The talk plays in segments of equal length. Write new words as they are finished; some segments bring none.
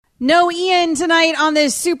No Ian tonight on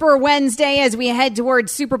this Super Wednesday as we head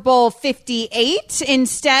towards Super Bowl 58.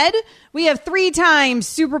 Instead, we have three-time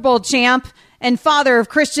Super Bowl champ and father of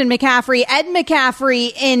Christian McCaffrey, Ed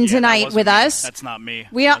McCaffrey, in tonight with us. That's not me.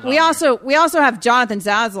 We also have Jonathan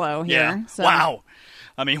Zaslow here. Yeah. So. Wow.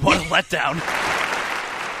 I mean, what a letdown.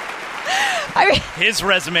 His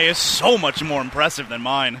resume is so much more impressive than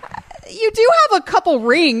mine. You do have a couple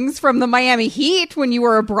rings from the Miami Heat when you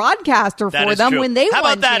were a broadcaster for them when they won. How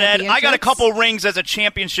about that, Ed? I got a couple rings as a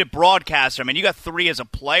championship broadcaster. I mean, you got 3 as a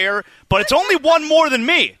player, but it's only one more than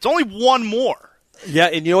me. It's only one more. Yeah,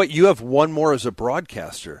 and you know what? You have one more as a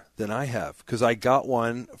broadcaster than I have because I got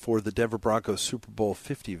one for the Denver Broncos Super Bowl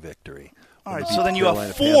 50 victory. All right, so then you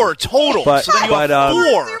have 4 total. So then you have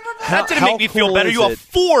 4. That didn't make me feel better. You have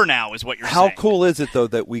 4 now is what you're saying. How cool is it, though,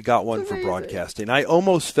 that we got one for broadcasting? I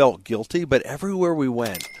almost felt guilty, but everywhere we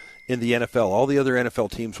went in the NFL, all the other NFL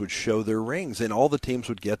teams would show their rings, and all the teams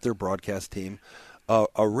would get their broadcast team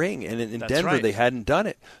a ring. And in Denver, they hadn't done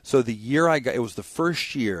it. So the year it was the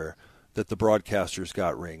first year that the broadcasters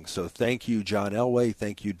got rings. So thank you, John Elway.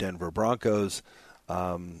 Thank you, Denver Broncos.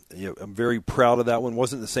 I'm very proud of that one.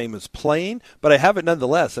 Wasn't the same as playing, but I have it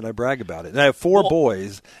nonetheless, and I brag about it. And I have 4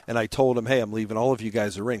 boys, and I told them, hey, I'm leaving all of you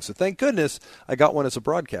guys a ring. So thank goodness I got one as a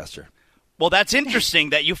broadcaster. Well, that's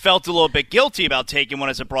interesting that you felt a little bit guilty about taking one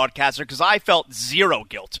as a broadcaster because I felt 0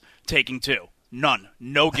 guilt taking 2. None.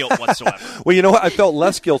 No guilt whatsoever. Well, you know what? I felt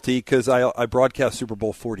less guilty because I broadcast Super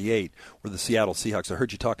Bowl 48 where the Seattle Seahawks, I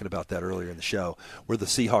heard you talking about that earlier in the show, where the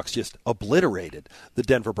Seahawks just obliterated the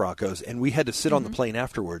Denver Broncos, and we had to sit on the plane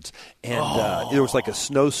afterwards, and there was like a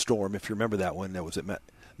snowstorm, if you remember that one, that was at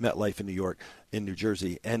MetLife in New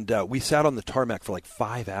Jersey, and we sat on the tarmac for like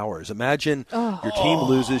 5 hours. Imagine your team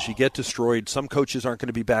loses, you get destroyed. Some coaches aren't going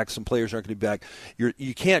to be back, some players aren't going to be back.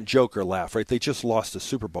 You can't joke or laugh, right? They just lost a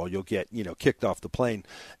Super Bowl. You'll get kicked off the plane,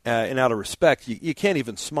 and out of respect, you can't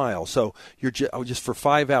even smile. So you're just for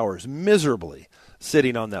 5 hours miserably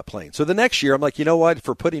sitting on that plane. So the next year, I'm like, you know what?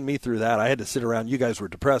 For putting me through that, I had to sit around. You guys were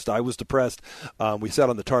depressed. I was depressed. We sat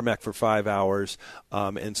on the tarmac for 5 hours.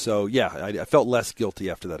 And so, yeah, I felt less guilty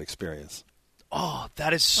after that experience. Oh,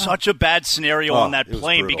 that is such a bad scenario on that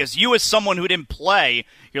plane because you as someone who didn't play,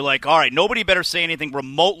 you're like, all right, nobody better say anything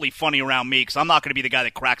remotely funny around me because I'm not going to be the guy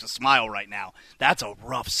that cracks a smile right now. That's a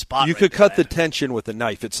rough spot. You could cut the tension with a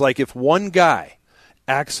knife. It's like if one guy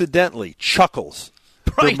accidentally chuckles,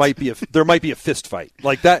 there might be a fist fight.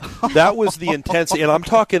 Like that was the intensity. And I'm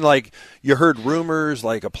talking like you heard rumors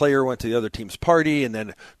like a player went to the other team's party and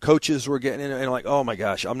then coaches were getting in and like, oh my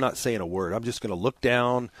gosh, I'm not saying a word. I'm just going to look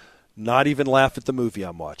down, not even laugh at the movie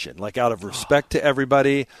I'm watching. Like out of respect to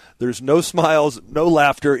everybody, there's no smiles, no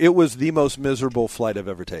laughter. It was the most miserable flight I've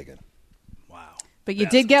ever taken. But you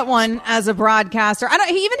did get one as a broadcaster.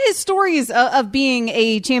 Even his stories of being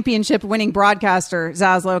a championship-winning broadcaster,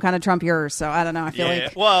 Zaslow, kind of trump yours. So I don't know. I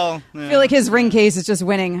feel like his ring case is just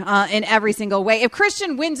winning in every single way. If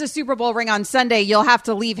Christian wins a Super Bowl ring on Sunday, you'll have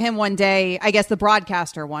to leave him one day. I guess the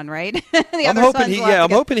broadcaster one, right? I'm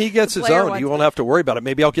hoping he gets his own. You won't have to worry about it.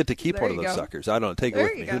 Maybe I'll get to keep one of those suckers. I don't know. Take it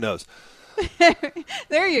with me. Who knows?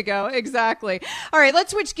 There you go. Exactly. All right.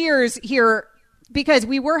 Let's switch gears here. Because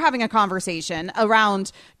we were having a conversation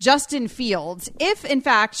around Justin Fields. If, in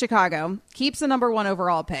fact, Chicago keeps the number 1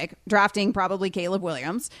 overall pick, drafting probably Caleb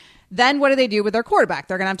Williams, then what do they do with their quarterback?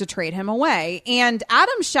 They're going to have to trade him away. And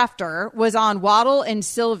Adam Schefter was on Waddle and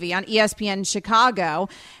Sylvie on ESPN Chicago,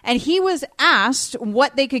 and he was asked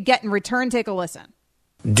what they could get in return. Take a listen.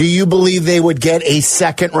 Do you believe they would get a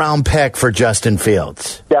second-round pick for Justin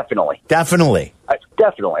Fields? Definitely. Definitely?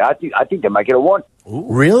 Definitely. I think they might get a 1. Ooh.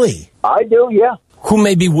 Really? I do, yeah. Who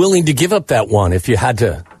may be willing to give up that 1 if you had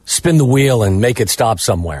to spin the wheel and make it stop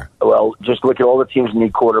somewhere? Well, just look at all the teams that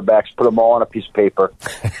need quarterbacks, put them all on a piece of paper.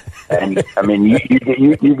 And, I mean, you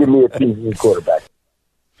give me a team that needs quarterback.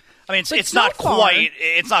 I mean, it's not quite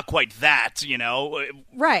that, you know.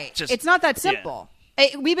 Right. It's not that simple.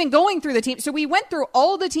 Yeah. We've been going through the teams. So we went through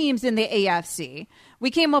all the teams in the AFC. We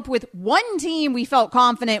came up with one team we felt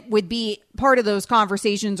confident would be part of those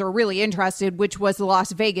conversations or really interested, which was the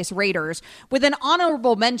Las Vegas Raiders, with an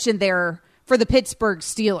honorable mention there for the Pittsburgh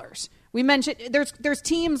Steelers. We mentioned there's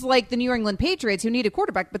teams like the New England Patriots who need a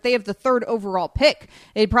quarterback, but they have the 3rd overall pick.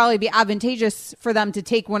 It'd probably be advantageous for them to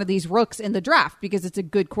take one of these rooks in the draft because it's a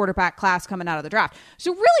good quarterback class coming out of the draft.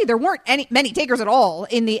 So really, there weren't many takers at all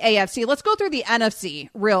in the AFC. Let's go through the NFC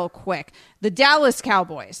real quick. The Dallas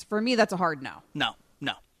Cowboys. For me, that's a hard no.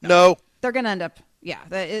 No. They're going to end up,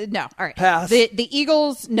 no. All right. Pass. The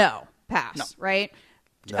Eagles, no. Pass, no. Right?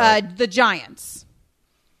 No. The Giants.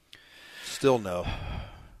 Still no.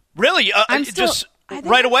 Really?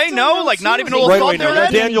 right away? No, like not even a little right thought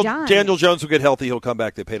away. there. No. Daniel Jones will get healthy. He'll come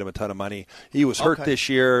back. They paid him a ton of money. He was hurt this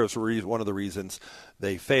year. It was one of the reasons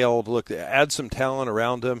they failed. Look, add some talent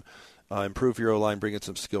around him, improve your O-line, bring in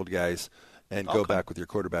some skilled guys, and go back with your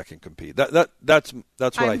quarterback and compete. That's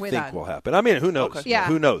what I think will happen. I mean, who knows? Okay. Yeah.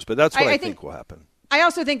 Who knows? But that's what I think will happen. I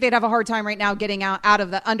also think they'd have a hard time right now getting out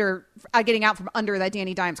from under that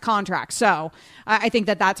Danny Dimes contract. So I think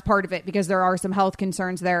that's part of it because there are some health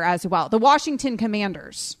concerns there as well. The Washington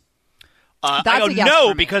Commanders. I go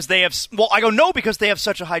no because they have. Well, I go no because they have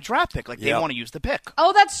such a high draft pick. Like they want to use the pick.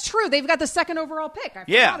 Oh, that's true. They've got the second overall pick. I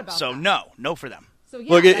forgot about so that. no for them. So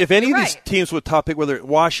look, if any of these teams with top pick, whether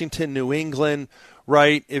Washington, New England.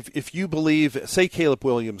 Right, if you believe, say Caleb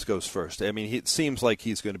Williams goes first. I mean, it seems like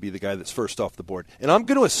he's going to be the guy that's first off the board. And I'm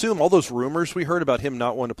going to assume all those rumors we heard about him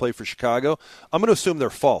not wanting to play for Chicago, I'm going to assume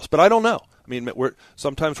they're false. But I don't know. I mean,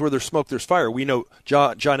 sometimes where there's smoke, there's fire. We know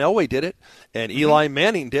John Elway did it, and Eli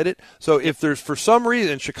Manning did it. So if there's, for some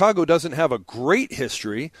reason, Chicago doesn't have a great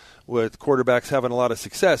history with quarterbacks having a lot of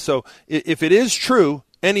success. So if it is true,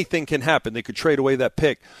 anything can happen. They could trade away that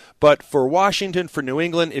pick. But for Washington, for New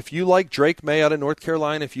England, if you like Drake May out of North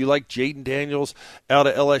Carolina, if you like Jaden Daniels out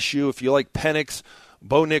of LSU, if you like Penix,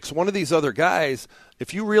 Bo Nix, one of these other guys,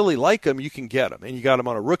 if you really like them, you can get them. And you got them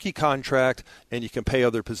on a rookie contract, and you can pay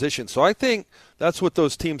other positions. So I think that's what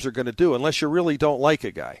those teams are going to do, unless you really don't like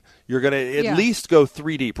a guy. You're going to at least go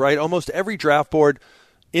 3 deep, right? Almost every draft board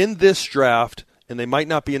in this draft, and they might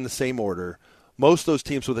not be in the same order, most of those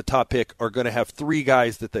teams with a top pick are going to have 3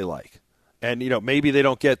 guys that they like. And, maybe they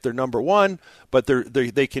don't get their number 1, but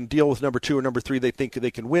they can deal with number 2 or number 3. They think they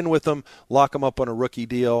can win with them, lock them up on a rookie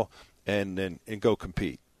deal, and go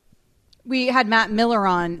compete. We had Matt Miller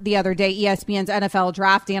on the other day, ESPN's NFL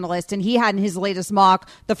draft analyst, and he had in his latest mock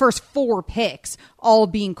the first 4 picks all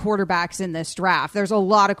being quarterbacks in this draft. There's a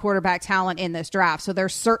lot of quarterback talent in this draft, so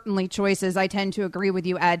there's certainly choices. I tend to agree with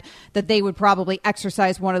you, Ed, that they would probably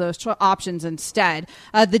exercise one of those options instead.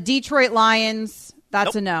 The Detroit Lions,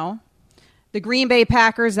 that's a no. The Green Bay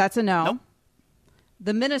Packers, that's a no.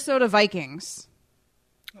 The Minnesota Vikings.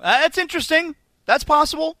 That's interesting. That's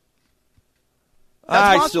possible.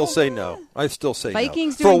 I still say no.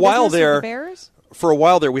 Vikings no. For a while with there, the Bears? For a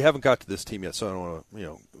while there, we haven't got to this team yet, so I don't want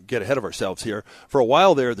to get ahead of ourselves here. For a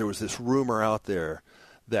while there was this rumor out there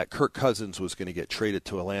that Kirk Cousins was going to get traded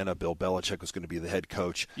to Atlanta. Bill Belichick was going to be the head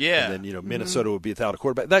coach. Yeah. And then Minnesota would be without a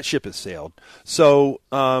quarterback. That ship has sailed. So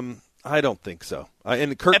I don't think so.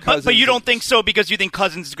 And Cousins, but you don't think so because you think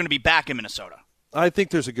Cousins is going to be back in Minnesota. I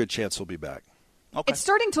think there's a good chance he'll be back. Okay. It's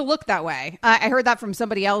starting to look that way. I heard that from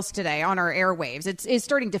somebody else today on our airwaves. It's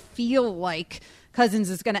starting to feel like Cousins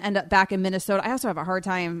is going to end up back in Minnesota. I also have a hard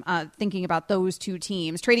time thinking about those two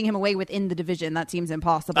teams. Trading him away within the division, that seems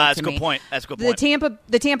impossible to me. That's a good point.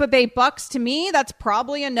 The Tampa Bay Bucks, to me, that's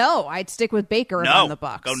probably a no. I'd stick with Baker on the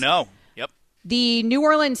Bucks. Go no. Yep. The New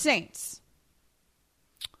Orleans Saints.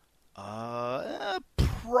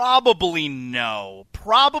 Probably no.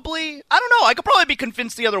 Probably. I don't know. I could probably be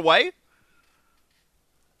convinced the other way.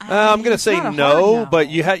 I'm going to say no, but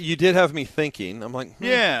you did have me thinking. I'm like,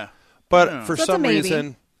 yeah. But for some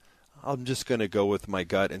reason, I'm just going to go with my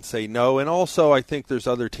gut and say no. And also, I think there's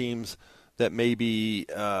other teams that maybe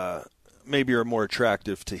are more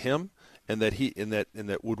attractive to him, and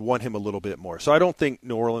that would want him a little bit more. So I don't think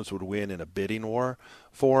New Orleans would win in a bidding war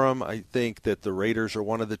for him. I think that the Raiders are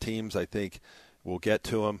one of the teams I think will get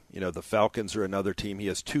to him. The Falcons are another team. He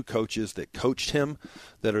has 2 coaches that coached him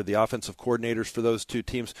that are the offensive coordinators for those 2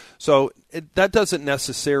 teams. So that doesn't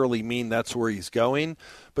necessarily mean that's where he's going.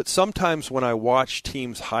 But sometimes when I watch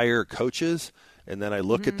teams hire coaches and then I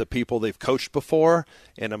look at the people they've coached before,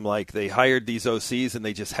 and I'm like, they hired these OCs and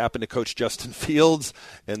they just happen to coach Justin Fields,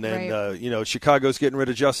 and then Chicago's getting rid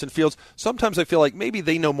of Justin Fields. Sometimes I feel like maybe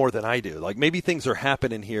they know more than I do. Like maybe things are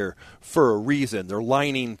happening here for a reason. They're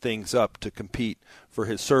lining things up to compete for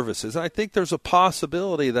his services. And I think there's a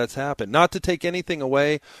possibility that's happened. Not to take anything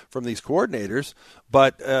away from these coordinators,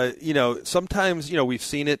 but, sometimes, we've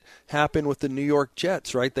seen it happen with the New York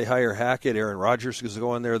Jets, right? They hire Hackett. Aaron Rodgers is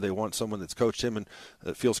going there. They want someone that's coached him and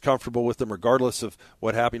that feels comfortable with them regardless of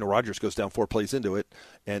what happened. Rodgers goes down 4 plays into it,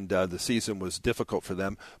 and the season was difficult for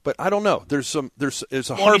them. But I don't know. There's a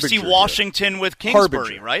harbinger. You see Washington with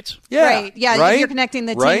Kingsbury, right? Yeah. Right. Yeah, right? If you're connecting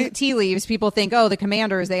the tea leaves, people think, the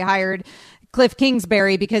Commanders, they hired Cliff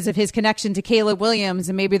Kingsbury because of his connection to Caleb Williams,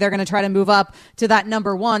 and maybe they're going to try to move up to that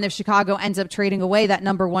number 1 if Chicago ends up trading away that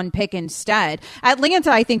number 1 pick instead.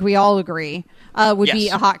 Atlanta, I think we all agree, would be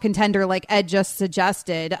a hot contender like Ed just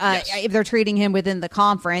suggested if they're trading him within the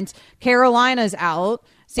conference. Carolina's out.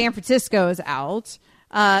 San Francisco's out.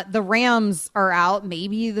 The Rams are out.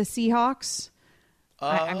 Maybe the Seahawks.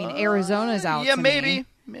 I mean, Arizona's out. Yeah, to maybe. me.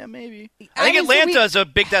 Yeah, maybe. I think Atlanta is a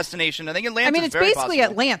big destination. I think Atlanta. It's basically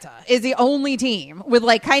possible. Atlanta is the only team with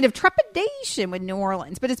kind of trepidation with New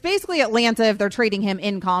Orleans, but it's basically Atlanta if they're trading him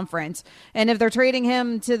in conference, and if they're trading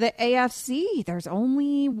him to the AFC, there's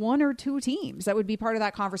only one or two teams that would be part of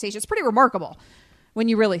that conversation. It's pretty remarkable when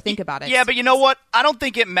you really think about it. Yeah, but you know what? I don't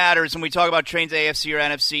think it matters when we talk about trades AFC or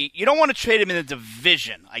NFC. You don't want to trade him in the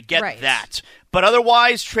division. I get that. But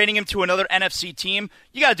otherwise, trading him to another NFC team,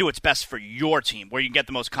 you got to do what's best for your team, where you can get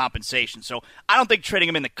the most compensation. So I don't think trading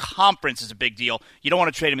him in the conference is a big deal. You don't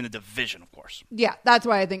want to trade him in the division, of course. Yeah, that's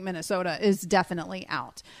why I think Minnesota is definitely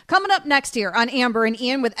out. Coming up next here on Amber and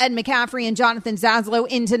Ian with Ed McCaffrey and Jonathan Zaslow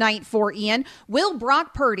in tonight for Ian. Will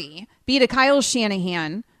Brock Purdy be to Kyle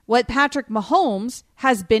Shanahan what Patrick Mahomes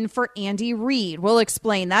has been for Andy Reid? We'll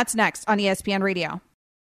explain. That's next on ESPN Radio.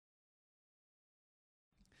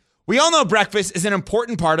 We all know breakfast is an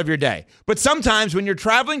important part of your day, but sometimes when you're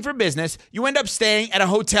traveling for business, you end up staying at a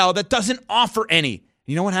hotel that doesn't offer any.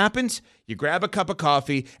 You know what happens? You grab a cup of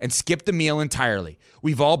coffee and skip the meal entirely.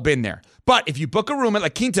 We've all been there. But if you book a room at La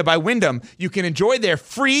Quinta by Wyndham, you can enjoy their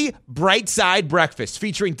free Bright Side breakfast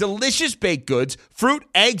featuring delicious baked goods, fruit,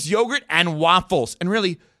 eggs, yogurt, and waffles. And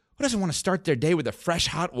really, who doesn't want to start their day with a fresh,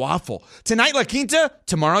 hot waffle? Tonight, La Quinta,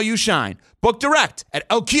 tomorrow you shine. Book direct at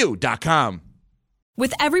lq.com.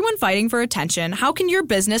 With everyone fighting for attention, how can your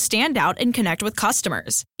business stand out and connect with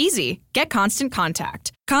customers? Easy. Get Constant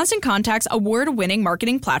Contact. Constant Contact's award-winning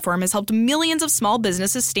marketing platform has helped millions of small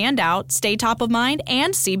businesses stand out, stay top of mind,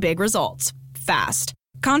 and see big results fast.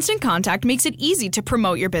 Constant Contact makes it easy to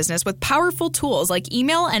promote your business with powerful tools like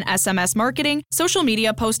email and SMS marketing, social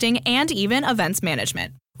media posting, and even events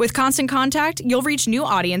management. With Constant Contact, you'll reach new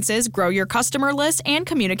audiences, grow your customer list, and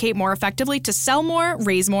communicate more effectively to sell more,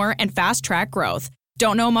 raise more, and fast-track growth.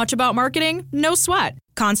 Don't know much about marketing? No sweat.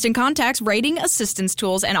 Constant Contact's writing assistance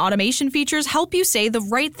tools and automation features help you say the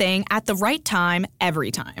right thing at the right time, every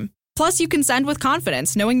time. Plus, you can send with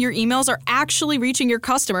confidence, knowing your emails are actually reaching your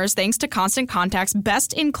customers thanks to Constant Contact's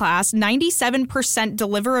best-in-class 97%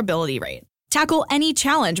 deliverability rate. Tackle any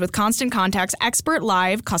challenge with Constant Contact's expert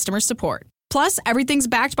live customer support. Plus, everything's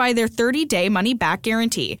backed by their 30-day money-back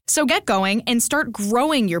guarantee. So get going and start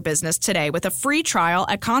growing your business today with a free trial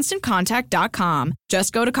at ConstantContact.com.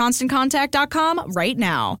 Just go to ConstantContact.com right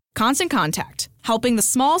now. Constant Contact, helping the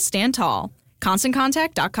small stand tall.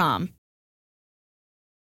 ConstantContact.com.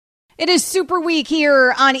 It is Super Week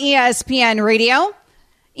here on ESPN Radio.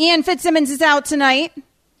 Ian Fitzsimmons is out tonight.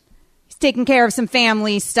 Taking care of some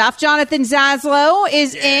family stuff. Jonathan Zaslow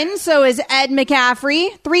is in, so is Ed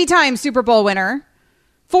McCaffrey, 3-time Super Bowl winner.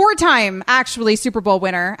 4-time, actually, Super Bowl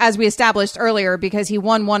winner, as we established earlier, because he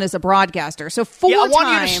won one as a broadcaster. So 4 times. I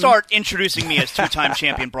want you to start introducing me as 2-time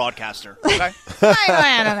champion broadcaster. Okay?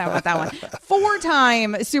 I don't know about that one.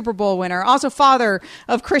 4-time Super Bowl winner. Also father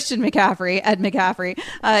of Christian McCaffrey, Ed McCaffrey,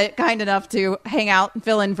 kind enough to hang out and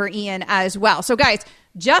fill in for Ian as well. So, guys,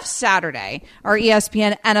 Jeff Saturday, our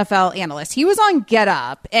ESPN NFL analyst, he was on Get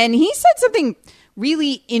Up, and he said something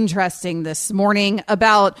really interesting this morning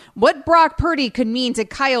about what Brock Purdy could mean to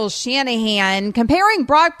Kyle Shanahan, comparing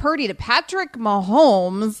Brock Purdy to Patrick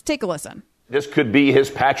Mahomes. Take a listen. This could be his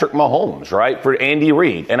Patrick Mahomes, right, for Andy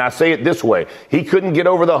Reid. And I say it this way. He couldn't get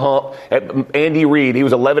over the hump at Andy Reid. He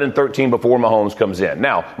was 11-13 before Mahomes comes in.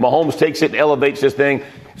 Now, Mahomes takes it and elevates this thing.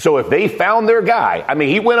 So if they found their guy, I mean,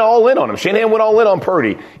 he went all in on him. Shanahan went all in on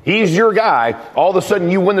Purdy. He's your guy. All of a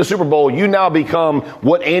sudden, you win the Super Bowl. You now become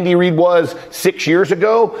what Andy Reid was 6 years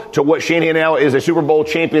ago to what Shanahan now is, a Super Bowl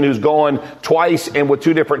champion who's gone twice and with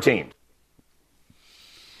 2 different teams.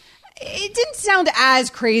 It didn't sound as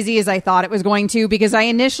crazy as I thought it was going to, because I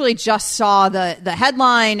initially just saw the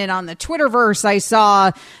headline, and on the Twitterverse I saw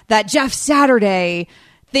that Jeff Saturday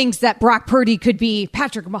thinks that Brock Purdy could be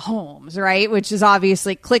Patrick Mahomes, right? Which is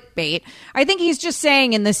obviously clickbait. I think he's just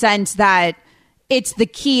saying in the sense that it's the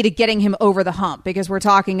key to getting him over the hump, because we're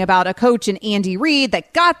talking about a coach in Andy Reid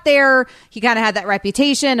that got there. He kind of had that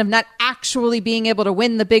reputation of not actually being able to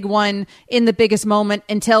win the big one in the biggest moment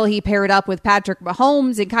until he paired up with Patrick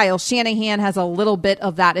Mahomes, and Kyle Shanahan has a little bit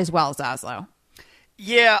of that as well, Zaslow.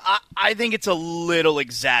 Yeah, I think it's a little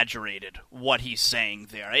exaggerated what he's saying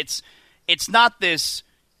there. It's not this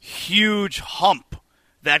huge hump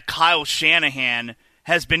that Kyle Shanahan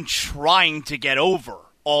has been trying to get over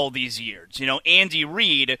all these years. You know, Andy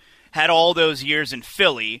Reid had all those years in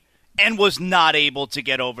Philly and was not able to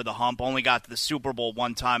get over the hump, only got to the Super Bowl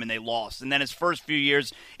one time and they lost. And then his first few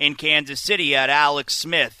years in Kansas City, he had Alex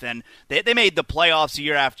Smith, and they made the playoffs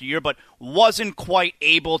year after year, but wasn't quite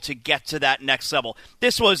able to get to that next level.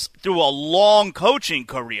 This was through a long coaching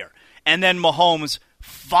career. And then Mahomes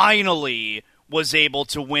finally was able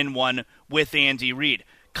to win one with Andy Reid.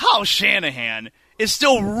 Kyle Shanahan is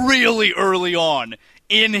still really early on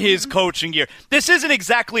in his coaching year. This isn't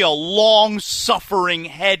exactly a long-suffering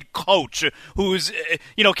head coach who's,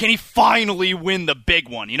 can he finally win the big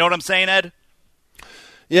one? You know what I'm saying, Ed?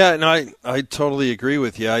 Yeah, no, I totally agree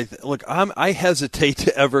with you. I hesitate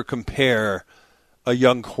to ever compare a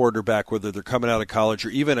young quarterback, whether they're coming out of college or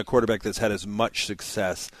even a quarterback that's had as much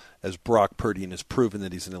success as Brock Purdy and has proven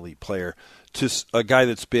that he's an elite player, to a guy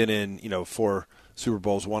that's been in, 4 Super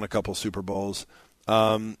Bowls, won a couple Super Bowls.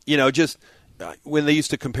 When they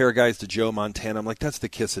used to compare guys to Joe Montana, I'm like, that's the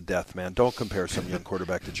kiss of death, man. Don't compare some young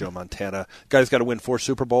quarterback to Joe Montana. Guy's got to win 4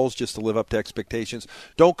 Super Bowls just to live up to expectations.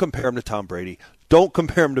 Don't compare him to Tom Brady. Don't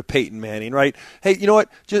compare him to Peyton Manning, right? Hey, you know what?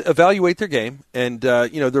 Just evaluate their game, and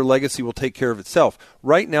their legacy will take care of itself.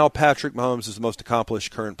 Right now, Patrick Mahomes is the most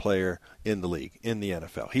accomplished current player in the league, in the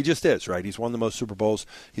NFL. He just is, right? He's won the most Super Bowls.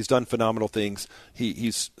 He's done phenomenal things.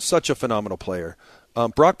 He's such a phenomenal player.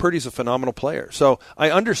 Brock Purdy's a phenomenal player. So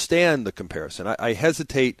I understand the comparison. I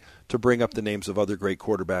hesitate to bring up the names of other great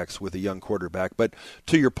quarterbacks with a young quarterback. But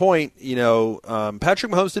to your point,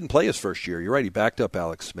 Patrick Mahomes didn't play his first year. You're right. He backed up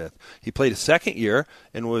Alex Smith. He played his second year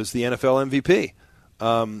and was the NFL MVP.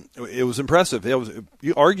 It was impressive. It was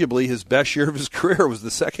arguably his best year of his career was the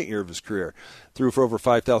second year of his career. Threw for over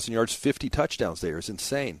 5,000 yards, 50 touchdowns there. It's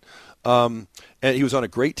insane. And he was on a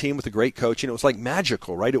great team with a great coach, and it was like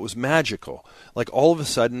magical, right? It was magical. Like all of a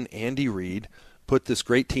sudden, Andy Reid put this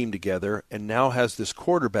great team together and now has this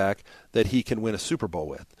quarterback that he can win a Super Bowl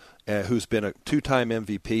with, who's been a 2-time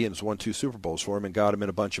MVP and has won 2 Super Bowls for him and got him in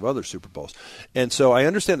a bunch of other Super Bowls. And so I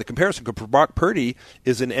understand the comparison. Brock Purdy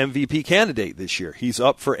is an MVP candidate this year. He's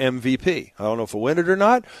up for MVP. I don't know if he'll win it or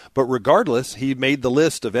not, but regardless, he made the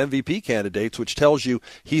list of MVP candidates, which tells you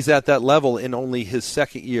he's at that level in only his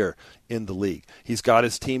second year in the league. He's got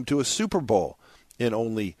his team to a Super Bowl in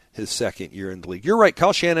only his second year in the league. You're right.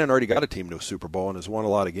 Kyle Shanahan already got a team to a Super Bowl and has won a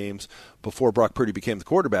lot of games before Brock Purdy became the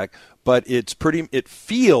quarterback. But it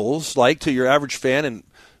feels like, to your average fan and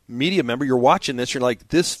media member, you're watching this, you're like,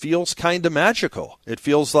 this feels kind of magical. It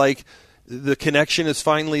feels like the connection is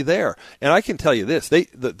finally there. And I can tell you this,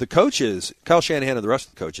 the coaches, Kyle Shanahan and the rest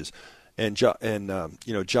of the coaches, and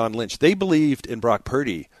John Lynch, they believed in Brock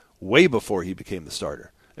Purdy way before he became the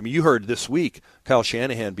starter. I mean, you heard this week Kyle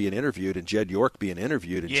Shanahan being interviewed and Jed York being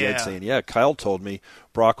interviewed, and Jed saying, Kyle told me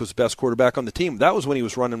Brock was the best quarterback on the team. That was when he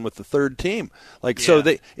was running with the third team. So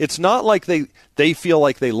it's not like they feel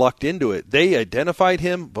like they lucked into it. They identified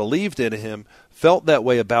him, believed in him, felt that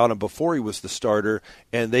way about him before he was the starter,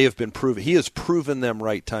 and they have been proven. He has proven them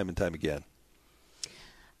right time and time again.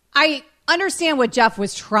 I understand what Jeff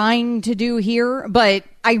was trying to do here, but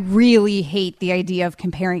I really hate the idea of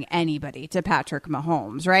comparing anybody to Patrick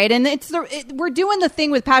Mahomes, right? And we're doing the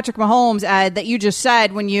thing with Patrick Mahomes, Ed, that you just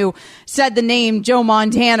said when you said the name Joe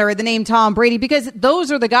Montana or the name Tom Brady, because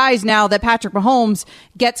those are the guys now that Patrick Mahomes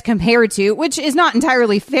gets compared to, which is not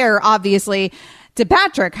entirely fair, obviously, to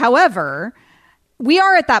Patrick. However, we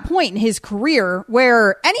are at that point in his career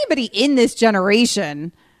where anybody in this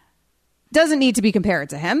generation doesn't need to be compared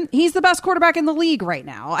to him. He's the best quarterback in the league right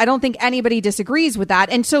now. I don't think anybody disagrees with that.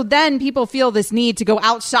 And so then people feel this need to go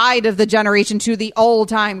outside of the generation to the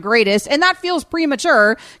all-time greatest. And that feels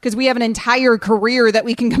premature because we have an entire career that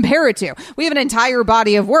we can compare it to. We have an entire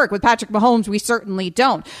body of work. With Patrick Mahomes, we certainly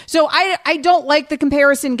don't. So I don't like the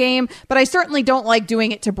comparison game, but I certainly don't like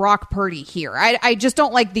doing it to Brock Purdy here. I just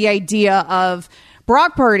don't like the idea of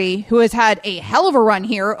Brock Purdy, who has had a hell of a run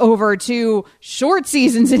here over 2 short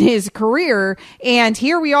seasons in his career, and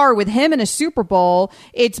here we are with him in a Super Bowl.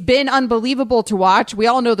 It's been unbelievable to watch. We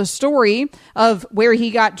all know the story of where he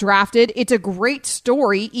got drafted. It's a great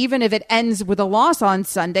story, even if it ends with a loss on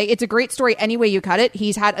Sunday. It's a great story any way you cut it.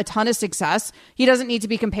 He's had a ton of success. He doesn't need to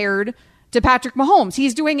be compared to Patrick Mahomes.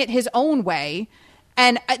 He's doing it his own way.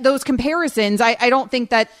 And those comparisons, I don't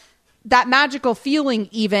think that magical feeling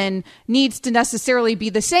even needs to necessarily be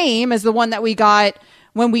the same as the one that we got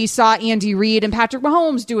when we saw Andy Reid and Patrick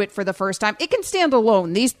Mahomes do it for the first time. It can stand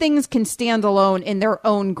alone. These things can stand alone in their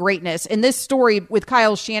own greatness. And this story with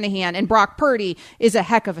Kyle Shanahan and Brock Purdy is a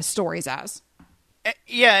heck of a story, Zaz.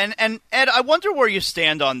 Yeah, and Ed, I wonder where you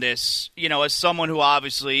stand on this, as someone who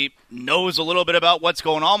obviously knows a little bit about what's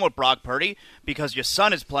going on with Brock Purdy because your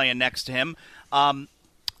son is playing next to him.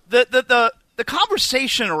 The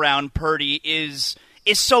conversation around Purdy is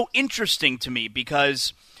so interesting to me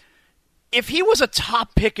because if he was a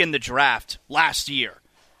top pick in the draft last year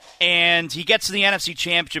and he gets to the NFC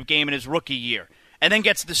Championship game in his rookie year and then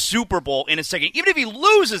gets the Super Bowl in his second, even if he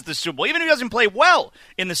loses the Super Bowl, even if he doesn't play well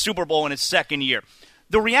in the Super Bowl in his second year,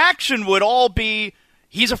 the reaction would all be,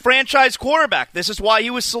 He's a franchise quarterback. This is why he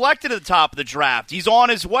was selected at the top of the draft. He's on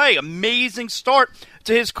his way. Amazing start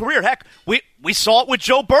to his career. Heck, we saw it with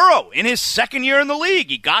Joe Burrow in his second year in the league.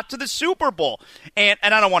 He got to the Super Bowl. And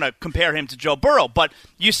I don't want to compare him to Joe Burrow, but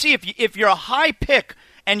you see, if you're a high pick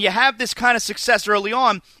and you have this kind of success early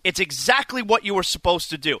on, it's exactly what you were supposed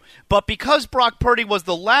to do. But because Brock Purdy was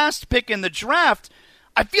the last pick in the draft,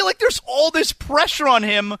 I feel like there's all this pressure on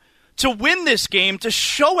him to win this game, to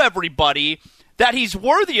show everybody that he's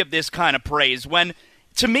worthy of this kind of praise, when,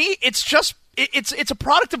 to me, it's a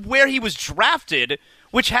product of where he was drafted,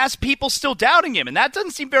 which has people still doubting him. And that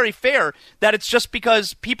doesn't seem very fair, that it's just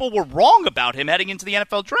because people were wrong about him heading into the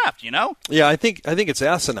NFL draft, you know? Yeah, I think it's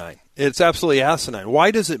asinine. It's absolutely asinine. Why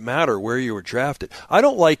does it matter where you were drafted? I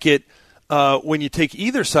don't like it when you take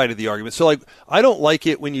either side of the argument. So, I don't like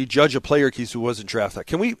it when you judge a player because he wasn't drafted.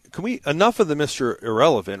 Can we enough of the Mr.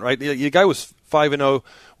 Irrelevant, right? The guy was 5-0,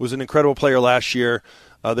 was an incredible player last year.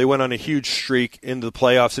 They went on a huge streak into the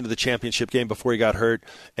playoffs, into the championship game before he got hurt,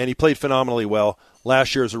 and he played phenomenally well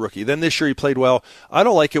last year as a rookie. Then this year he played well. I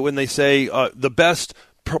don't like it when they say the best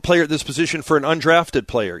player at this position for an undrafted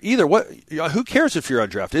player. Either what? Who cares if you're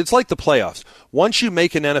undrafted? It's like the playoffs. Once you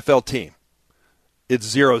make an NFL team,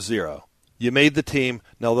 it's 0-0. You made the team.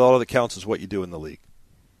 Now all that counts is what you do in the league.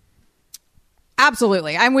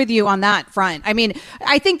 Absolutely. I'm with you on that front. I mean,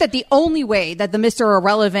 I think that the only way that the Mr.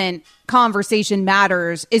 Irrelevant conversation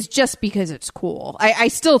matters is just because it's cool. I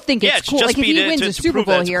still think it's cool. Like if he wins a Super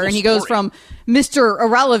Bowl here and he goes from Mr.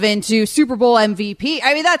 Irrelevant to Super Bowl MVP,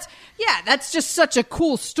 I mean, that's just such a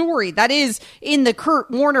cool story. That is in the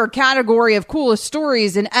Kurt Warner category of coolest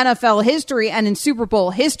stories in NFL history and in Super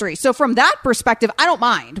Bowl history. So from that perspective, I don't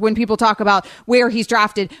mind when people talk about where he's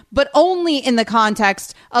drafted, but only in the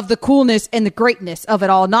context of the coolness and the greatness of it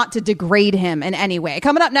all, not to degrade him in any way.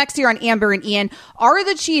 Coming up next here on Amber and Ian, are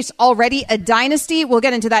the Chiefs already a dynasty? We'll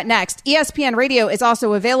get into that next. ESPN Radio is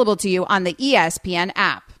also available to you on the ESPN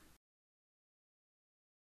app.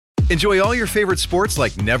 Enjoy all your favorite sports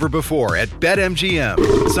like never before at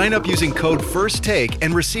BetMGM. Sign up using code FIRSTTAKE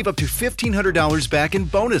and receive up to $1,500 back in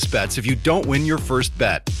bonus bets if you don't win your first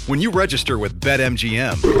bet. When you register with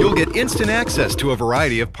BetMGM, you'll get instant access to a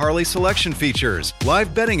variety of parlay selection features,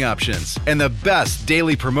 live betting options, and the best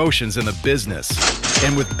daily promotions in the business.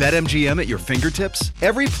 And with BetMGM at your fingertips,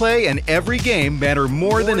 every play and every game matter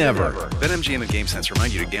more than ever. BetMGM and GameSense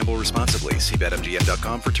remind you to gamble responsibly. See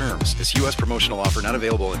BetMGM.com for terms. This U.S. promotional offer not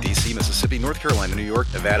available in D.C., Mississippi, North Carolina, New York,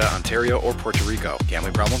 Nevada, Ontario, or Puerto Rico.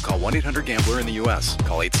 Gambling problem? Call 1-800-GAMBLER in the U.S.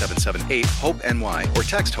 Call 877-8-HOPE-NY or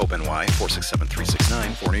text HOPE-NY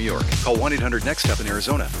 467-369 for New York. Call 1-800-NEXT-STEP in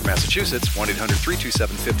Arizona. For Massachusetts,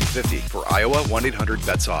 1-800-327-5050. For Iowa,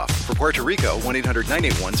 1-800-BETS-OFF. For Puerto Rico,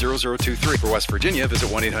 1-800-981-0023. For West Virginia, visit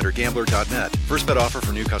 1-800-GAMBLER.net. First bet offer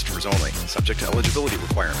for new customers only. Subject to eligibility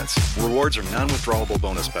requirements. Rewards are non-withdrawable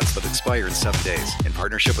bonus bets that expire in 7 days. In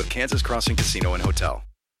partnership with Kansas Crossing Casino and Hotel.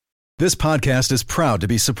 This podcast is proud to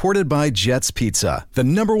be supported by Jets Pizza, the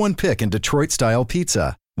 #1 pick in Detroit-style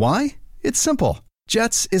pizza. Why? It's simple.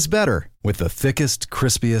 Jets is better. With the thickest,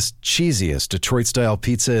 crispiest, cheesiest Detroit-style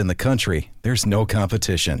pizza in the country, there's no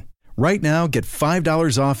competition. Right now, get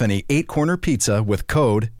 $5 off any 8-corner pizza with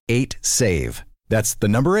code 8SAVE. That's the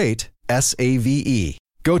number 8, S-A-V-E.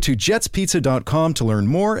 Go to jetspizza.com to learn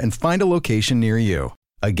more and find a location near you.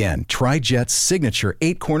 Again, try Jet's signature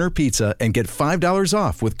 8-corner pizza and get $5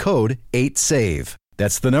 off with code 8SAVE.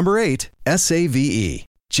 That's the number 8, S-A-V-E.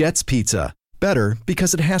 Jet's Pizza. Better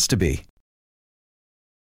because it has to be.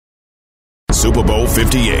 Super Bowl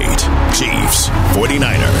 58. Chiefs,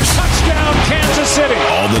 49ers. Touchdown, Kansas City.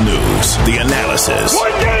 All the news, the analysis,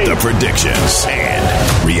 the predictions,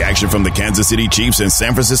 and reaction from the Kansas City Chiefs and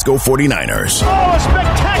San Francisco 49ers. Oh, a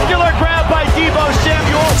spectacular grab by Deebo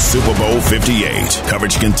Samuel. Super Bowl 58.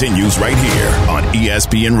 Coverage continues right here on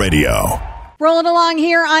ESPN Radio. Rolling along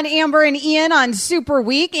here on Amber and Ian on Super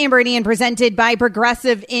Week. Amber and Ian presented by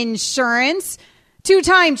Progressive Insurance.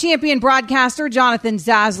 Two-time champion broadcaster Jonathan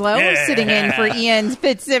Zaslow sitting in for Ian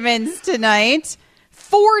Fitzsimmons tonight.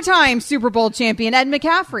 4-time Super Bowl champion Ed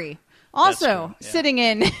McCaffrey also sitting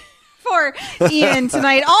in for Ian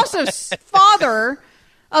tonight. Also father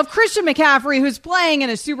of Christian McCaffrey, who's playing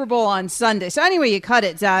in a Super Bowl on Sunday. So anyway you cut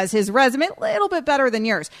it, Zaz, his resume a little bit better than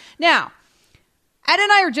yours. Now, Ed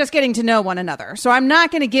and I are just getting to know one another, so I'm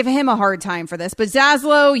not going to give him a hard time for this. But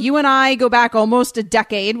Zaslow, you and I go back almost a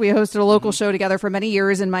decade. We hosted a local show together for many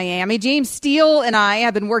years in Miami. James Steele and I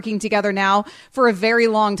have been working together now for a very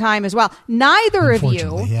long time as well. Neither of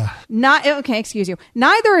you,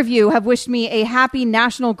 neither of you have wished me a happy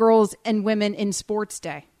National Girls and Women in Sports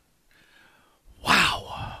Day. Wow.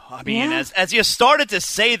 I mean, as you started to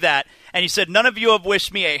say that, and you said, none of you have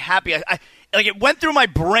wished me a happy... Like, it went through my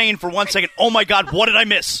brain for 1 second. Oh, my God, what did I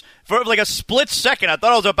miss? For like a split second, I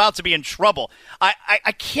thought I was about to be in trouble.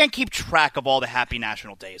 I can't keep track of all the happy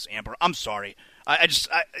national days, Amber. I'm sorry.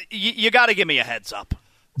 You got to give me a heads up.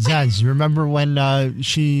 Zaz, you remember when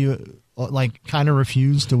she... kind of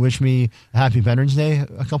refused to wish me a happy Veterans Day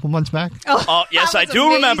a couple months back? Oh, yes, I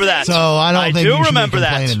do remember that. So I don't think you should be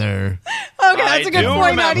complaining there. Okay, that's a good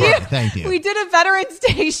point. Thank you. We did a Veterans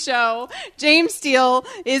Day show. James Steele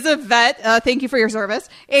is a vet. Thank you for your service.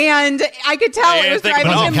 And I could tell it was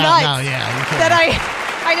driving him nuts that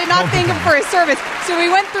I did not thank him for his service. So we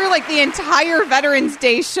went through like the entire Veterans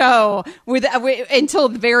Day show until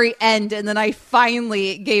the very end, and then I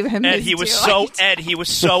finally gave him his he was so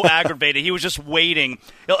aggravated. He was just waiting.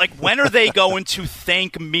 Like, when are they going to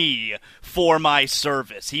thank me for my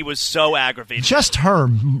service? He was so aggravated. Just her,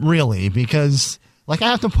 really, because I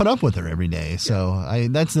have to put up with her every day. So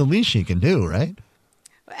that's the least she can do, right?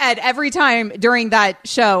 Ed, every time during that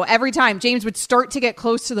show, James would start to get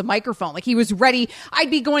close to the microphone. Like, he was ready. I'd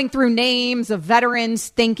be going through names of veterans,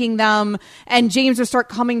 thanking them, and James would start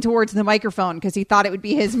coming towards the microphone because he thought it would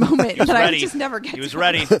be his moment. But I would just never get He was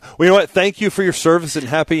ready. Well, you know what? Thank you for your service and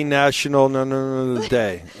happy National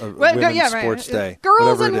Day. Sports Day.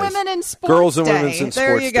 Girls and Women in Sports Day. Girls and Women in Sports Day.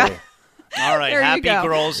 There you go. All right, happy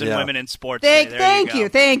girls and women in sports day.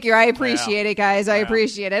 Thank you. I appreciate it, guys. I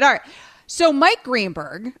appreciate it. All right. So Mike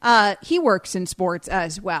Greenberg, he works in sports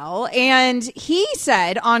as well, and he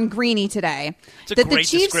said on Greeny today that the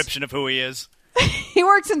Chiefs... It's a great description of who he is. He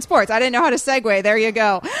works in sports. I didn't know how to segue. There you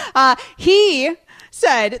go. He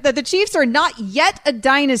said that the Chiefs are not yet a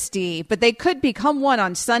dynasty, but they could become one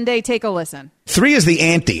on Sunday. Take a listen. 3 is the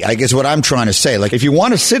ante, I guess what I'm trying to say. Like, if you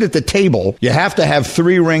want to sit at the table, you have to have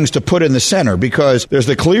 3 rings to put in the center, because there's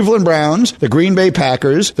the Cleveland Browns, the Green Bay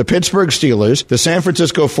Packers, the Pittsburgh Steelers, the San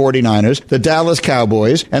Francisco 49ers, the Dallas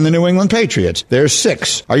Cowboys, and the New England Patriots. There's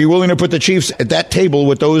 6. Are you willing to put the Chiefs at that table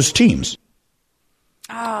with those teams?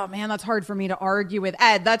 Oh, man, that's hard for me to argue with.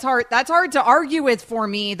 Ed, that's hard to argue with for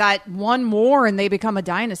me, that one more and they become a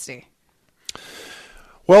dynasty.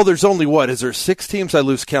 Well, there's only is there 6 teams? I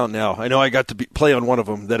lose count now. I know I got to play on one of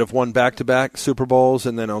them that have won back-to-back Super Bowls,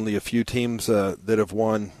 and then only a few teams that have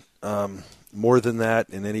won more than that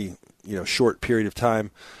in any short period of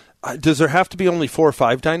time. Does there have to be only 4 or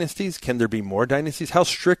 5 dynasties? Can there be more dynasties? How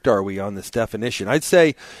strict are we on this definition? I'd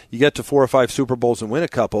say you get to 4 or 5 Super Bowls and win a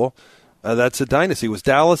couple. That's a dynasty. Was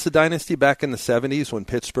Dallas a dynasty back in the 70s when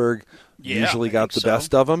Pittsburgh usually got the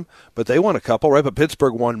best of them? But they won a couple, right? But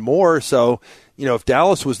Pittsburgh won more. So, if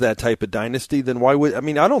Dallas was that type of dynasty, then why would – I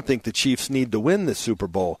mean, I don't think the Chiefs need to win the Super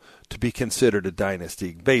Bowl to be considered a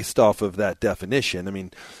dynasty based off of that definition. I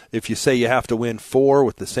mean, if you say you have to win 4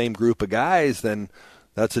 with the same group of guys, then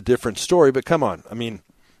that's a different story. But come on. I mean,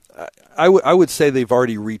 I would say they've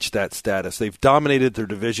already reached that status. They've dominated their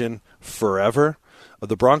division forever.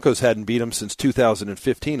 The Broncos hadn't beat them since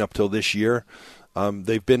 2015 up till this year.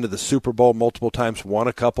 They've been to the Super Bowl multiple times, won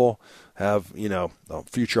a couple, have, a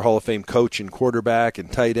future Hall of Fame coach and quarterback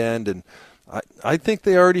and tight end. And I think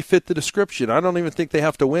they already fit the description. I don't even think they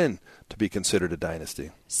have to win to be considered a dynasty.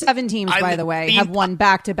 7 teams, by the way, have won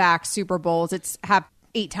back-to-back Super Bowls. It's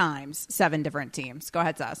 8 times, 7 different teams. Go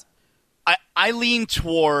ahead, Saz. I lean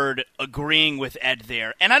toward agreeing with Ed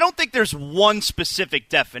there, and I don't think there's one specific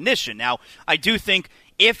definition. Now, I do think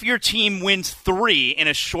if your team wins 3 in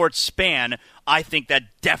a short span, I think that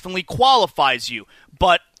definitely qualifies you.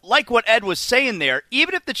 But like what Ed was saying there,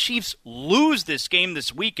 even if the Chiefs lose this game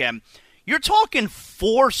this weekend, you're talking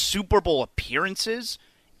 4 Super Bowl appearances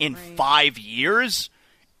in 5 years.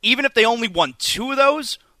 Even if they only won 2 of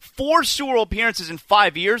those, 4 Super Bowl appearances in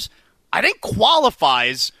 5 years, I think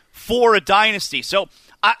qualifies for a dynasty. So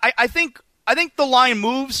I think the line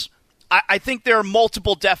moves. I think there are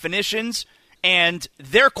multiple definitions, and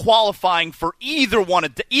they're qualifying for either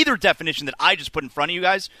definition that I just put in front of you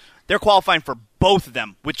guys. They're qualifying for both of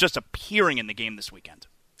them with just appearing in the game this weekend.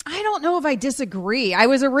 I don't know if I disagree. I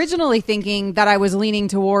was originally thinking that I was leaning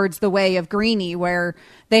towards the way of Greeny, where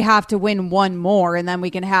they have to win 1 more and then we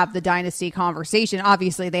can have the dynasty conversation.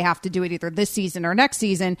 Obviously, they have to do it either this season or next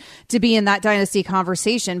season to be in that dynasty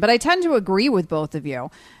conversation. But I tend to agree with both of you.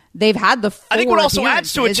 They've had the 4 I think what also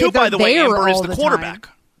adds to it, too, by the way, Amber, is the quarterback.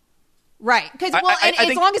 Right, because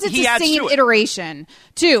as long as it's the same iteration,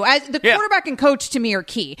 too. As the quarterback and coach, to me, are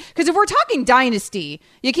key. Because if we're talking dynasty,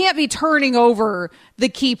 you can't be turning over the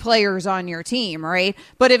key players on your team, right?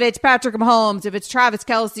 But if it's Patrick Mahomes, if it's Travis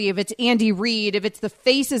Kelce, if it's Andy Reid, if it's the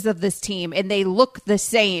faces of this team, and they look the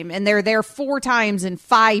same, and they're there 4 times in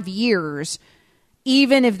 5 years,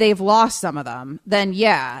 even if they've lost some of them, then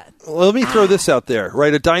yeah. Well, let me throw this out there,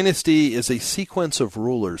 right? A dynasty is a sequence of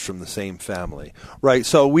rulers from the same family, right?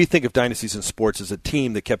 So we think of dynasties in sports as a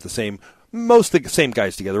team that kept most of the same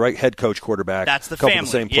guys together, right? Head coach, quarterback, that's the couple family. Of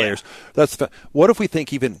the same players. That's what if we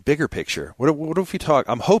think even bigger picture? What if we talk?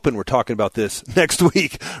 I'm hoping we're talking about this next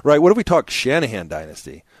week, right? What if we talk Shanahan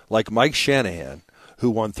dynasty, like Mike Shanahan, who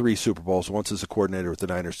won 3 Super Bowls, once as a coordinator with the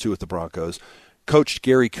Niners, 2 with the Broncos. Coached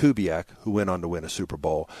Gary Kubiak, who went on to win a Super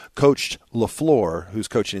Bowl. Coached LaFleur, who's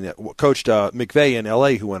coaching that. Coached McVay in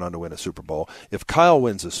L.A., who went on to win a Super Bowl. If Kyle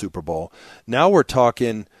wins a Super Bowl, now we're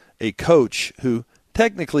talking a coach who,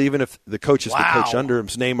 technically, even if the coaches that coached under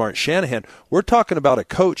him's name aren't Shanahan, we're talking about a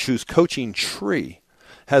coach whose coaching tree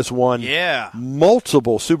has won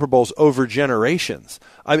multiple Super Bowls over generations.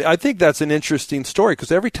 I think that's an interesting story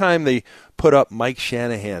because every time they put up Mike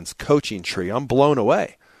Shanahan's coaching tree, I'm blown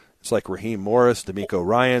away. It's like Raheem Morris, D'Amico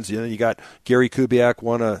Ryans. You got Gary Kubiak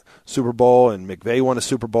won a Super Bowl, and McVay won a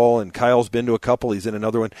Super Bowl, and Kyle's been to a couple. He's in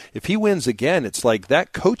another one. If he wins again, it's like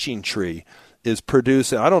that coaching tree is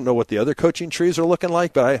producing. I don't know what the other coaching trees are looking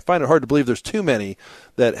like, but I find it hard to believe there's too many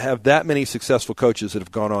that have that many successful coaches that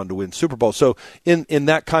have gone on to win Super Bowls. So in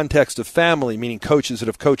that context of family, meaning coaches that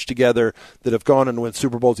have coached together that have gone on to win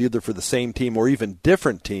Super Bowls either for the same team or even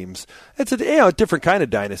different teams, it's a different kind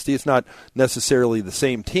of dynasty. It's not necessarily the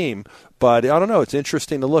same team, but I don't know. It's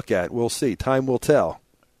interesting to look at. We'll see. Time will tell.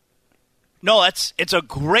 No, it's a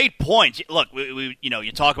great point. Look,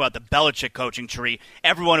 you talk about the Belichick coaching tree.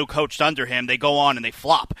 Everyone who coached under him, they go on and they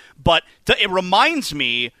flop. But it reminds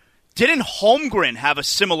me, didn't Holmgren have a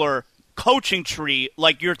similar coaching tree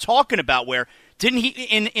like you're talking about? Where didn't he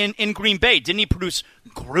in Green Bay? Didn't he produce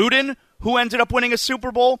Gruden, who ended up winning a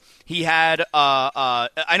Super Bowl? He had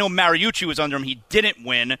I know Mariucci was under him. He didn't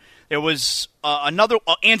win. There was another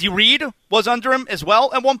Andy Reid was under him as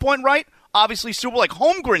well at one point, right? Obviously, Super Bowl. Like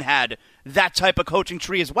Holmgren had that type of coaching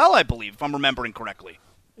tree as well, I believe, if I'm remembering correctly.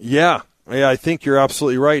 Yeah, I think you're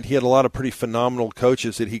absolutely right. He had a lot of pretty phenomenal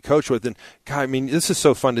coaches that he coached with. And, God, I mean, this is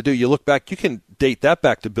so fun to do. You look back, you can date that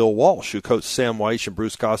back to Bill Walsh, who coached Sam Weiss and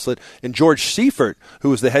Bruce Coslet, and George Seifert,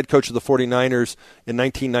 who was the head coach of the 49ers in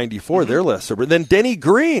 1994. They're less sober. Then Denny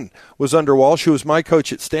Green was under Walsh, who was my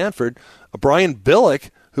coach at Stanford. Brian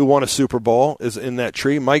Billick, who won a Super Bowl, is in that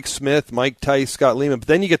tree. Mike Smith, Mike Tice, Scott Lehman. But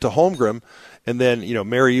then you get to Holmgren, and then,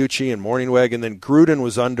 Mariucci and Morningweg, and then Gruden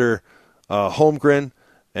was under Holmgren,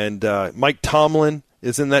 and Mike Tomlin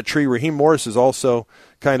is in that tree. Raheem Morris is also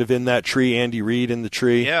kind of in that tree. Andy Reid in the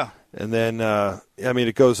tree. Yeah. And then,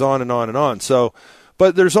 it goes on and on and on. So,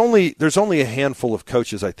 but there's only a handful of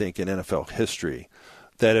coaches, I think, in NFL history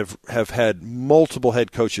that have had multiple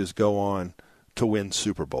head coaches go on to win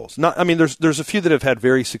Super Bowls. There's a few that have had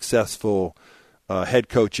very successful head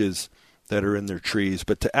coaches that are in their trees,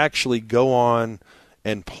 but to actually go on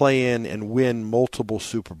and play in and win multiple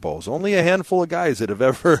Super Bowls, only a handful of guys that have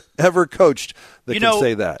ever coached that can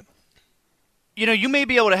say that. You may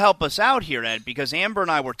be able to help us out here, Ed, because Amber and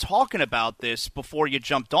I were talking about this before you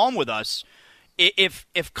jumped on with us.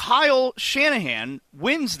 If Kyle Shanahan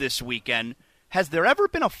wins this weekend, has there ever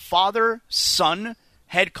been a father-son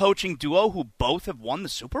head coaching duo who both have won the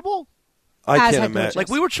Super Bowl? I can't imagine. Like,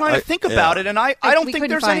 we were trying to think about it, and I don't think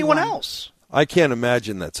there's anyone else. I can't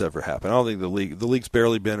imagine that's ever happened. I don't think the league's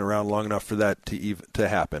barely been around long enough for that to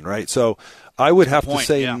happen, right? So I would have to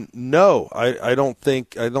say no. I don't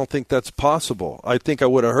think that's possible. I think I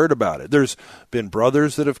would have heard about it. There's been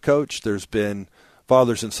brothers that have coached. There's been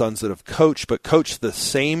fathers and sons that have coached, but coached the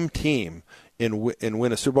same team and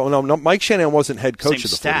win a Super Bowl. No, Mike Shanahan wasn't head coach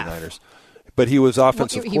of the 49ers, but he was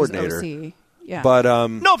offensive coordinator. He was OC. Yeah. But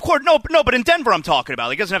no, of course, no. But in Denver, I'm talking about.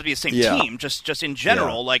 Like, it doesn't have to be the same team. Just in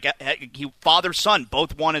general, like father son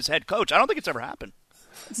both won as head coach. I don't think it's ever happened.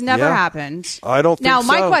 It's never happened. I don't think now,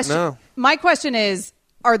 so. My question is: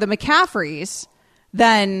 are the McCaffreys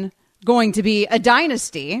then going to be a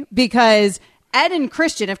dynasty? Because Ed and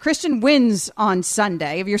Christian, if Christian wins on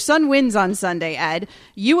Sunday, if your son wins on Sunday, Ed,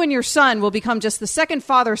 you and your son will become just the second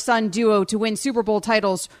father-son duo to win Super Bowl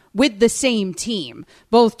titles with the same team,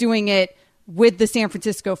 both doing it with the San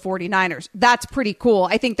Francisco 49ers. That's pretty cool.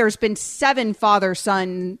 I think there's been 7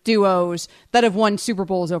 father-son duos that have won Super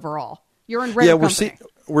Bowls overall. You're in rare company.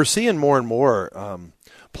 We're seeing more and more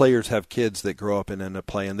players have kids that grow up and end up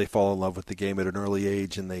playing. They fall in love with the game at an early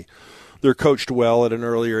age, and they they're coached well at an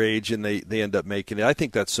earlier age and they end up making it. I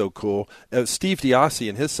think that's so cool. Steve Diassi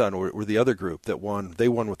and his son were the other group that won. They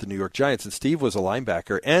won with the New York Giants, and Steve was a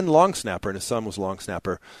linebacker and long snapper, and his son was a long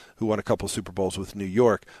snapper who won a couple Super Bowls with New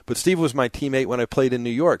York. But Steve was my teammate when I played in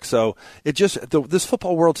New York. So it just this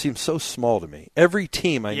football world seems so small to me. Every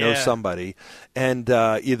team I know somebody, and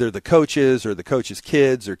either the coaches or the coaches'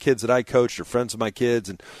 kids or kids that I coached or friends of my kids,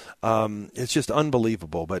 and it's just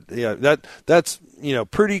unbelievable. But yeah, that's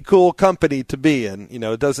pretty cool company to be in.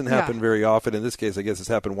 It doesn't happen very often. In this case, I guess it's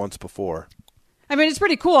happened once before. I mean, it's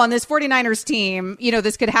pretty cool on this 49ers team.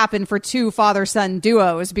 This could happen for two father-son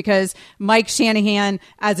duos because Mike Shanahan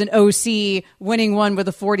as an OC winning one with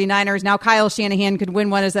the 49ers. Now Kyle Shanahan could win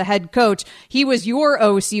one as a head coach. He was your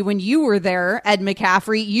OC when you were there, Ed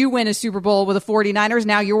McCaffrey. You win a Super Bowl with the 49ers.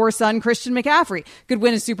 Now your son, Christian McCaffrey, could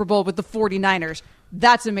win a Super Bowl with the 49ers.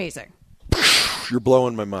 That's amazing. You're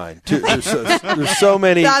blowing my mind. There's so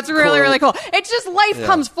many. That's really, really cool. It's just life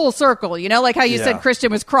comes full circle, like how you said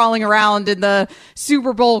Christian was crawling around in the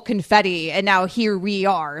Super Bowl confetti, and now here we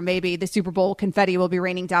are. Maybe the Super Bowl confetti will be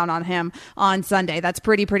raining down on him on Sunday. That's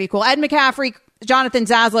pretty cool. Ed McCaffrey, Jonathan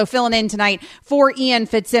Zaslow filling in tonight for Ian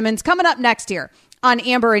Fitzsimmons. Coming up next here on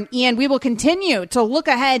Amber and Ian, we will continue to look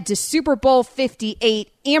ahead to Super Bowl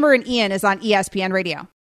 58. Amber and Ian is on ESPN Radio.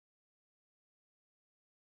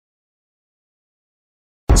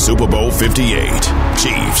 Super Bowl 58.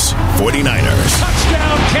 Chiefs, 49ers.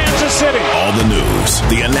 Touchdown, Kansas City. All the news,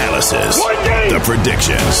 the analysis, the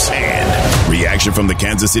predictions, and reaction from the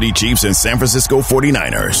Kansas City Chiefs and San Francisco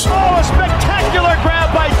 49ers. Oh, a spectacular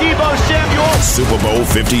grab by Deebo Samuel. Super Bowl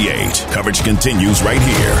 58. Coverage continues right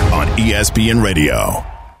here on ESPN Radio.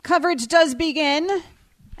 Coverage does begin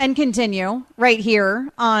and continue right here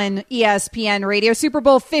on ESPN Radio. Super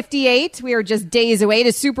Bowl 58. We are just days away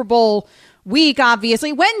to Super Bowl week,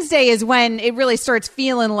 obviously. Wednesday is when it really starts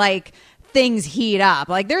feeling like things heat up.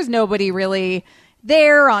 Like there's nobody really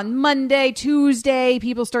there on Monday, Tuesday.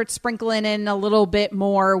 People start sprinkling in a little bit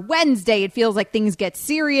more. Wednesday, it feels like things get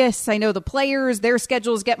serious. I know the players, their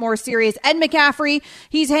schedules get more serious. Ed McCaffrey,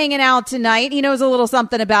 he's hanging out tonight. He knows a little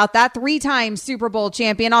something about that. 3-time Super Bowl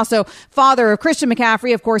champion. Also, father of Christian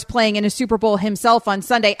McCaffrey, of course, playing in a Super Bowl himself on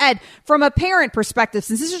Sunday. Ed, from a parent perspective,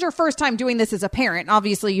 since this is your first time doing this as a parent,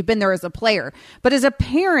 obviously you've been there as a player, but as a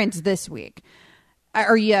parent this week,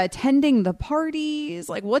 are you attending the parties?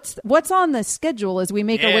 Like, what's on the schedule as we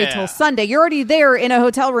make our way till Sunday? You're already there in a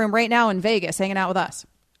hotel room right now in Vegas, hanging out with us.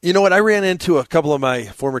 You know what? I ran into a couple of my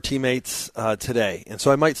former teammates today, and so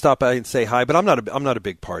I might stop by and say hi. But I'm not a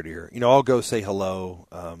big partier. I'll go say hello,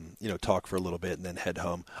 talk for a little bit, and then head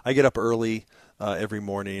home. I get up early every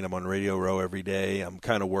morning. I'm on Radio Row every day. I'm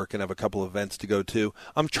kind of working. I have a couple of events to go to.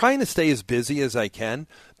 I'm trying to stay as busy as I can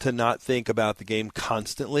to not think about the game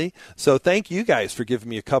constantly. So thank you guys for giving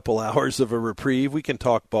me a couple hours of a reprieve. We can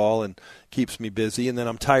talk ball and keeps me busy, and then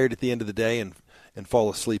I'm tired at the end of the day and fall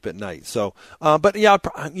asleep at night. So, but yeah,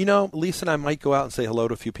 Lisa and I might go out and say hello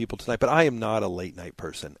to a few people tonight, but I am not a late night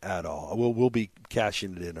person at all. We'll be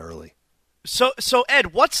cashing it in early. So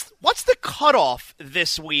Ed, what's the cutoff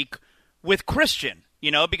this week with Christian?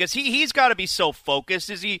 Because he's got to be so focused.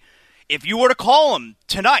 Is he? If you were to call him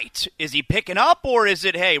tonight, is he picking up, or is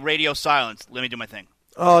it, hey, radio silence, let me do my thing?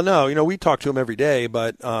 Oh, no. We talk to him every day,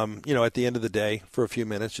 but, at the end of the day, for a few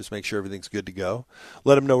minutes, just make sure everything's good to go.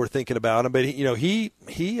 Let him know we're thinking about him. But, he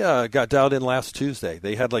got dialed in last Tuesday.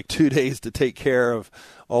 They had 2 days to take care of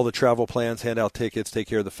all the travel plans, hand out tickets, take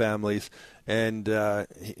care of the families. And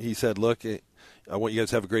he said, look, I want you guys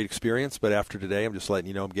to have a great experience, but after today, I'm just letting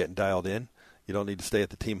you know I'm getting dialed in. You don't need to stay at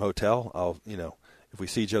the team hotel. If we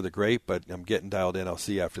see each other, great, but I'm getting dialed in. I'll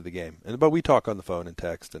see you after the game. But we talk on the phone and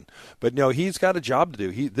text. But he's got a job to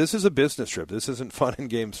do. This is a business trip. This isn't fun and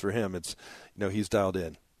games for him. It's, he's dialed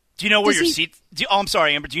in. Do you know where your seats? I'm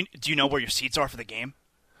sorry, Amber. Do you know where your seats are for the game?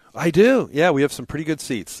 I do. Yeah, we have some pretty good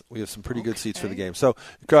seats. Good seats for the game. So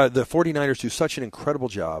the 49ers do such an incredible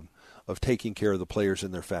job of taking care of the players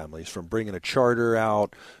and their families, from bringing a charter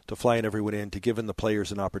out to flying everyone in to giving the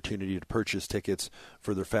players an opportunity to purchase tickets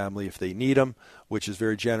for their family if they need them, which is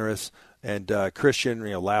very generous. And Christian,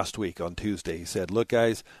 last week on Tuesday, he said, look,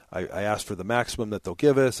 guys, I asked for the maximum that they'll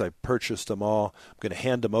give us. I purchased them all. I'm going to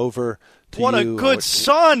hand them over to you. What a good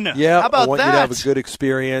son. Yeah, how about I want that? you to have a good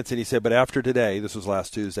experience. And he said, but after today, this was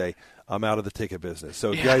last Tuesday, I'm out of the ticket business.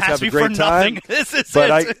 So you guys have a great time. This is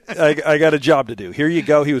but it. I got a job to do. Here you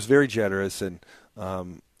go. He was very generous. And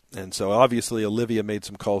so obviously Olivia made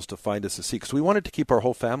some calls to find us a seat because we wanted to keep our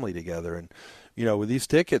whole family together. And these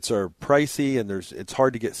tickets are pricey and it's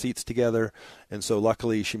hard to get seats together. And so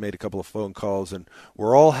luckily she made a couple of phone calls and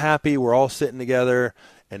we're all happy. We're all sitting together.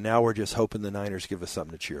 And now we're just hoping the Niners give us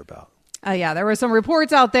something to cheer about. Yeah, there were some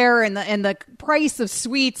reports out there, and the price of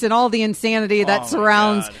suites and all the insanity that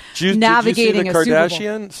surrounds navigating did you see the a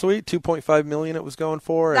Kardashian suite, $2.5 million it was going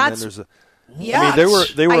for, That's, and then there's a. Yeah, I mean,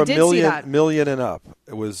 they were a million and up.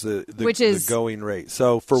 It was the going rate.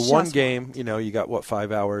 So for one game, you got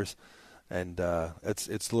 5 hours, and it's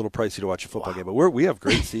a little pricey to watch a football game. But we have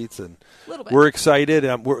great seats, and we're excited.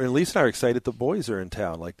 And Lisa and I are excited. The boys are in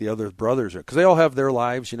town, like the other brothers are, because they all have their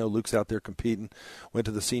lives. Luke's out there competing. Went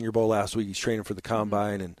to the Senior Bowl last week. He's training for the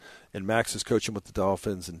combine, and Max is coaching with the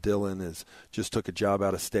Dolphins, and Dylan just took a job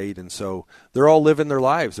out of state, and so they're all living their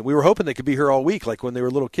lives. And we were hoping they could be here all week, like when they were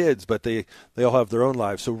little kids, but they all have their own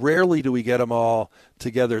lives. So rarely do we get them all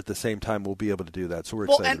together at the same time. We'll be able to do that, so we're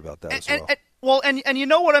excited about that as well. And you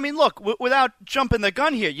know what I mean? Look, without jumping the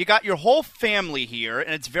gun here, you got your whole family here,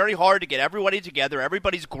 and it's very hard to get everybody together.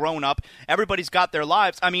 Everybody's grown up. Everybody's got their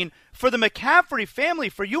lives. I mean, for the McCaffrey family,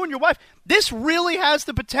 for you and your wife, this really has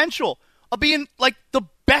the potential of being like the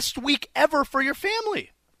best week ever for your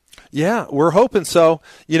family. Yeah, we're hoping so.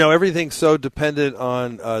 Everything's so dependent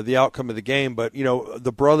on the outcome of the game, but,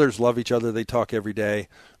 the brothers love each other. They talk every day.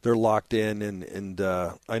 They're locked in, and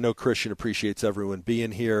I know Christian appreciates everyone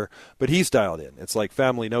being here, but he's dialed in. It's like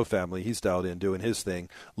family, no family. He's dialed in doing his thing.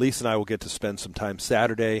 Lisa and I will get to spend some time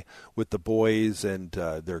Saturday with the boys and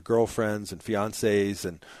their girlfriends and fiancés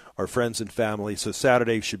and our friends and family. So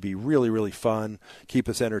Saturday should be really, really fun, keep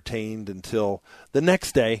us entertained until the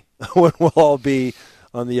next day when we'll all be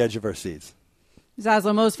on the edge of our seats.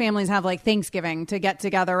 Zaslow, most families have like Thanksgiving to get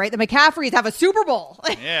together, right? The McCaffreys have a Super Bowl.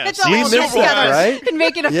 Yeah, it's all get together, right? And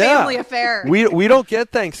make it a family affair. We don't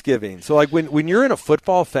get Thanksgiving. So like when you're in a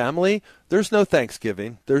football family, there's no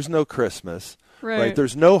Thanksgiving, there's no Christmas. Right.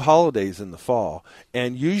 There's no holidays in the fall.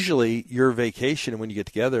 And usually your vacation when you get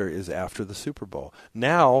together is after the Super Bowl.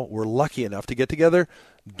 Now we're lucky enough to get together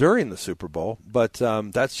during the Super Bowl, but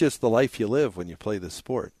that's just the life you live when you play this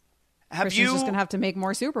sport. Christian's just going to have to make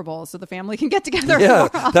more Super Bowls so the family can get together. Yeah,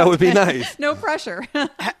 that would be nice. No pressure.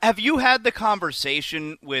 Have you had the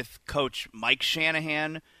conversation with Coach Mike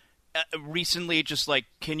Shanahan recently? Just like,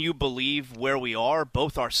 can you believe where we are?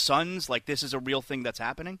 Both our sons, like this is a real thing that's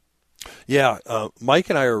happening? Yeah, Mike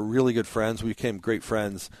and I are really good friends. We became great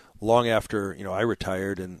friends long after I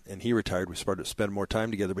retired and he retired. We started to spend more time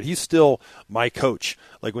together. But he's still my coach.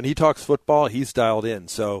 Like when he talks football, he's dialed in.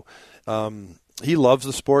 So he loves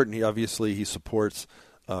the sport, and he supports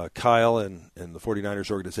Kyle and the 49ers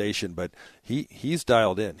organization. But he's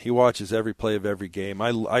dialed in. He watches every play of every game.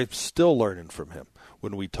 I'm still learning from him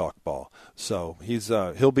when we talk ball. So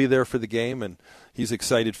he'll be there for the game, and he's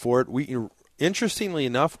excited for it. Interestingly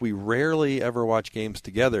enough, we rarely ever watch games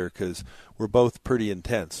together because we're both pretty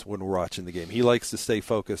intense when we're watching the game. He likes to stay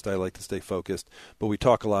focused. I like to stay focused. But we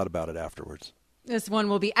talk a lot about it afterwards. This one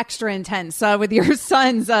will be extra intense with your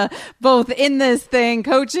sons both in this thing,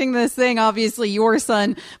 coaching this thing. Obviously, your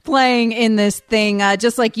son playing in this thing,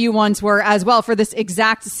 just like you once were as well for this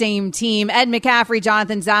exact same team. Ed McCaffrey,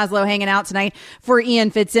 Jonathan Zaslow hanging out tonight for Ian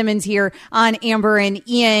Fitzsimmons here on Amber and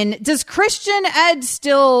Ian. Does Christian Ed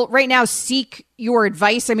still right now seek your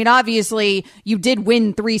advice? I mean, obviously you did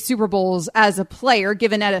win 3 Super Bowls as a player,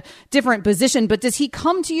 given at a different position, but does he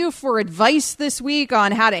come to you for advice this week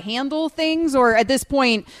on how to handle things? Or at this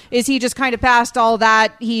point, is he just kind of past all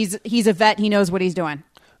that? He's a vet. He knows what he's doing.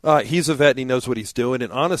 He's a vet and he knows what he's doing.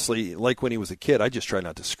 And honestly, like when he was a kid, I just try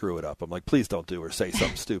not to screw it up. I'm like, please don't do or say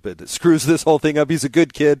something stupid that screws this whole thing up. He's a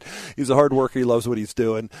good kid. He's a hard worker. He loves what he's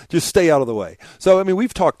doing. Just stay out of the way. So, I mean,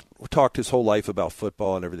 we've talked his whole life about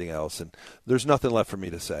football and everything else, and there's nothing left for me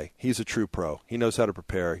to say. He's a true pro. He knows how to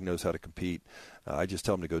prepare. He knows how to compete. I just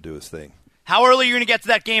tell him to go do his thing. How early are you going to get to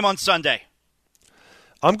that game on Sunday?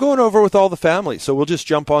 I'm going over with all the family, so we'll just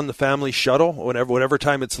jump on the family shuttle whatever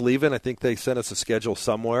time it's leaving. I think they sent us a schedule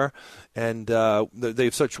somewhere, and they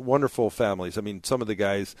have such wonderful families. I mean, some of the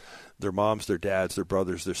guys, their moms, their dads, their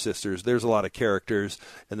brothers, their sisters, there's a lot of characters,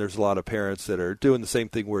 and there's a lot of parents that are doing the same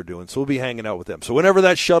thing we're doing, so we'll be hanging out with them. So whenever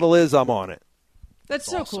that shuttle is, I'm on it. That's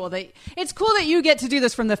so awesome. Cool. It's cool that you get to do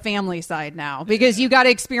this from the family side now, because you got to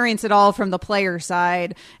experience it all from the player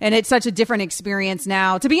side. And it's such a different experience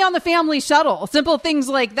now to be on the family shuttle, simple things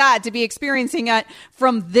like that, to be experiencing it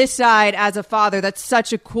from this side as a father. That's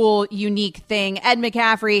such a cool, unique thing. Ed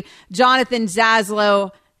McCaffrey, Jonathan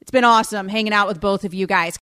Zaslow. It's been awesome hanging out with both of you guys.